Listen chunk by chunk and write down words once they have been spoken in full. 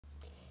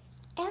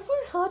Ever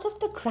heard of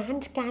the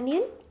Grand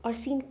Canyon or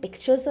seen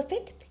pictures of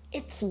it?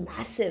 It's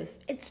massive,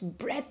 it's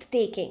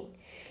breathtaking,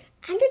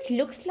 and it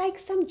looks like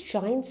some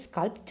giant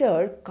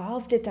sculptor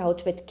carved it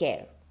out with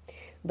care.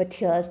 But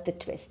here's the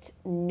twist,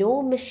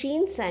 no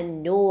machines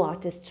and no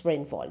artists were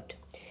involved.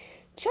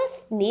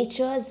 Just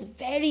nature's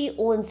very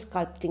own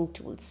sculpting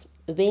tools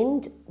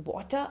wind,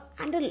 water,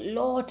 and a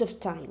lot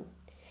of time.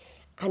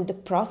 And the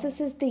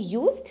processes they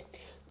used?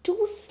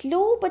 Two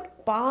slow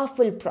but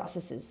powerful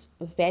processes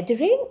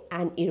weathering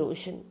and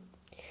erosion.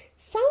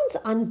 Sounds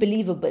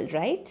unbelievable,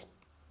 right?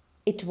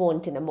 It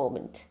won't in a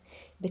moment.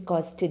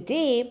 Because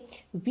today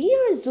we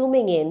are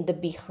zooming in the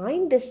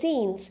behind the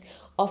scenes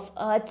of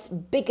Earth's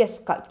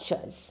biggest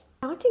sculptures.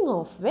 Starting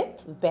off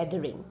with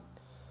weathering.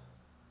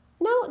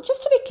 Now,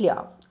 just to be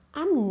clear,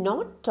 I'm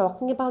not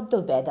talking about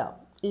the weather,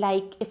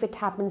 like if it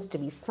happens to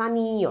be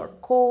sunny or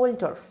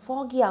cold or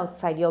foggy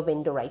outside your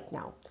window right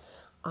now.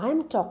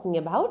 I'm talking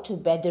about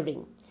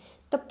weathering,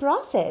 the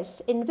process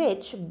in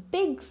which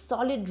big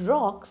solid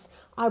rocks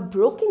are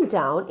broken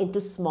down into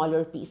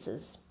smaller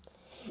pieces.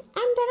 And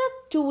there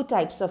are two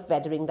types of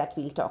weathering that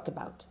we'll talk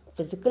about,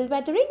 physical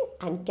weathering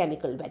and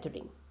chemical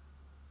weathering.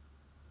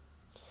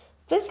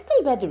 Physical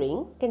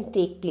weathering can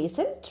take place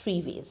in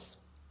three ways.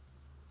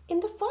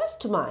 In the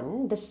first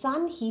one, the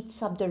sun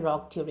heats up the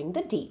rock during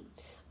the day,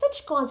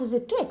 which causes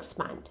it to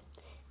expand.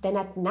 Then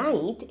at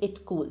night,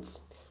 it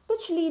cools,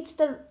 which leads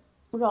the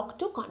rock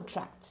to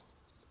contract.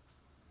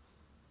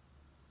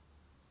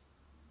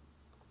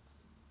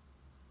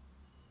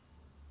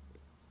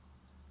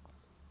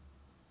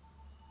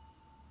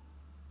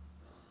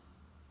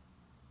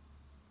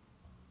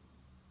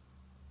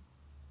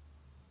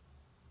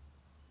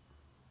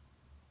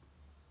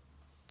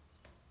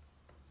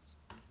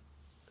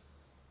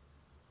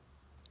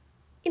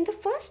 In the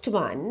first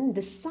one,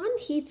 the sun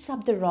heats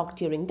up the rock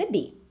during the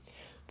day,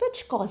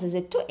 which causes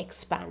it to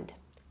expand.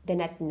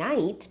 Then at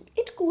night,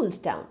 it cools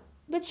down,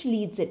 which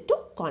leads it to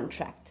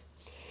contract.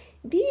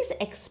 These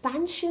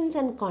expansions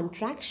and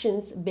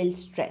contractions build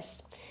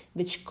stress,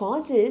 which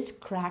causes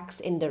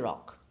cracks in the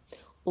rock.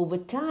 Over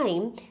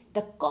time,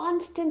 the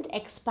constant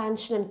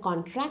expansion and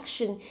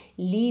contraction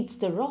leads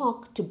the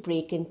rock to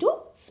break into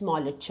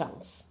smaller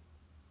chunks.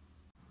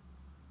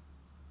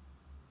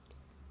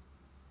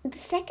 The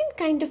second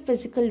kind of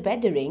physical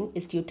weathering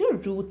is due to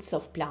roots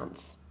of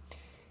plants.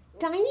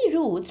 Tiny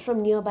roots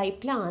from nearby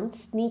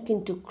plants sneak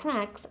into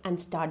cracks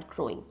and start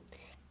growing.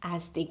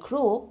 As they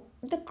grow,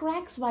 the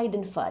cracks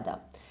widen further,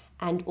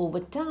 and over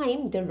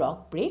time the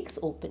rock breaks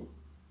open.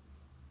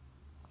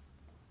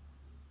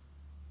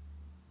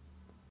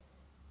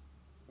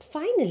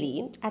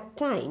 Finally, at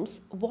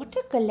times,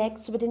 water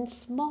collects within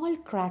small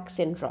cracks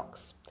in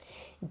rocks.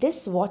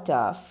 This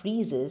water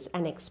freezes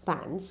and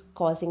expands,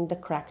 causing the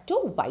crack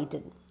to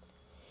widen.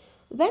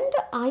 When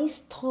the ice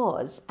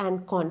thaws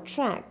and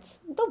contracts,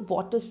 the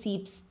water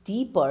seeps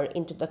deeper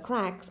into the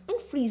cracks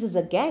and freezes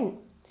again.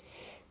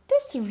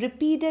 This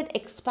repeated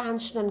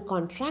expansion and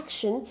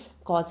contraction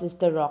causes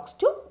the rocks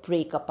to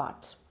break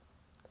apart.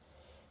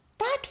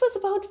 That was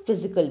about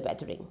physical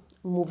weathering.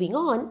 Moving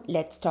on,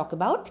 let's talk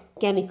about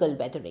chemical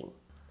weathering.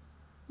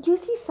 You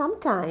see,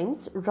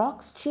 sometimes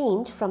rocks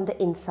change from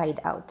the inside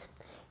out.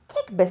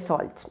 Take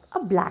basalt, a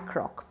black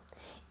rock.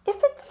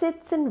 If it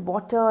sits in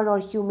water or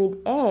humid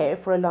air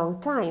for a long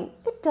time,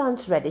 it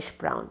turns reddish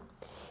brown.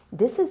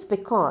 This is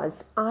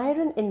because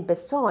iron in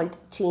basalt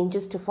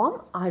changes to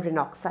form iron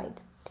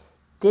oxide.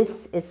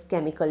 This is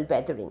chemical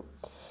weathering,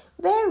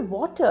 where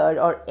water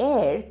or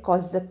air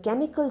causes a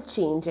chemical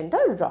change in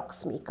the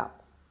rock's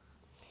makeup.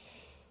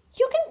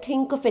 You can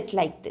think of it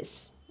like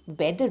this.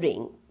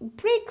 Weathering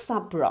breaks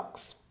up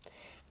rocks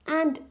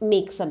and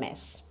makes a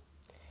mess.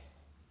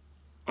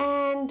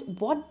 And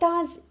what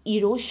does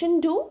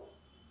erosion do?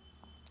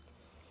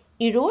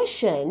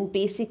 Erosion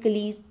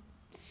basically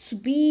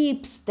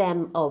sweeps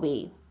them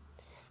away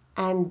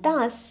and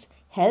thus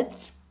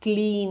helps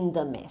clean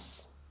the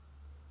mess.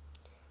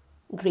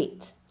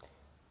 Great.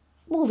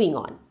 Moving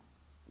on.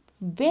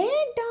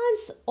 Where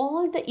does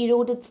all the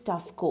eroded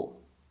stuff go?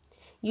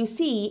 You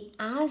see,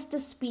 as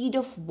the speed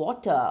of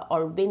water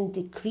or wind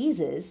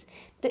decreases,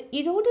 the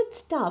eroded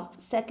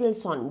stuff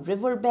settles on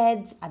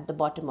riverbeds, at the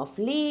bottom of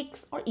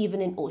lakes, or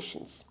even in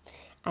oceans.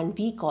 And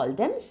we call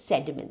them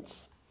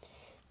sediments.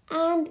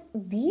 And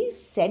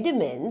these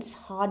sediments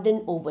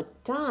harden over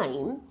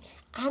time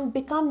and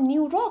become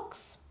new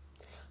rocks.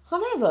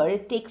 However,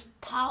 it takes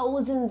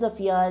thousands of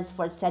years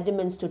for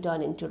sediments to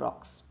turn into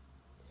rocks.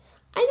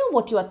 I know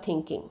what you are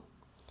thinking.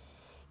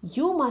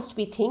 You must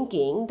be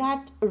thinking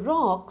that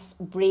rocks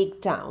break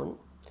down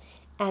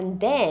and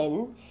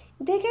then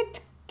they get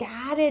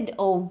carried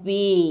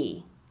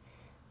away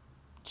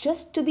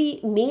just to be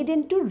made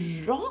into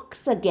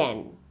rocks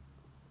again.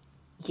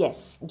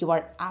 Yes, you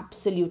are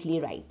absolutely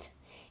right.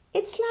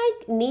 It's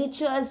like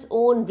nature's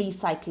own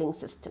recycling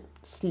system.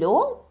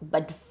 Slow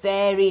but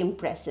very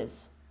impressive.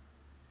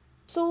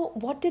 So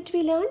what did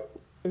we learn?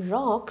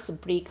 Rocks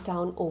break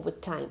down over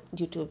time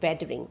due to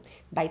weathering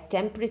by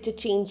temperature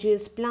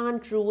changes,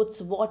 plant roots,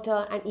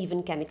 water, and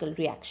even chemical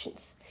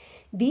reactions.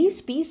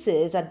 These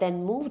pieces are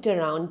then moved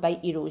around by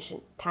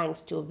erosion thanks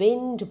to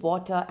wind,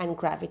 water, and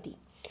gravity.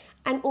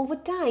 And over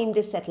time,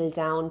 they settle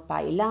down,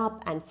 pile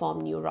up, and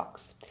form new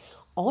rocks.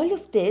 All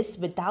of this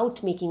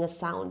without making a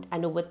sound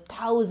and over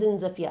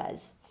thousands of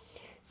years.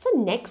 So,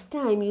 next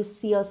time you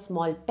see a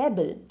small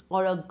pebble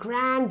or a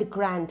grand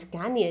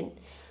canyon,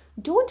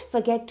 don't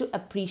forget to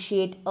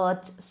appreciate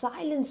Earth's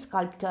silent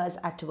sculptors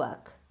at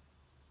work.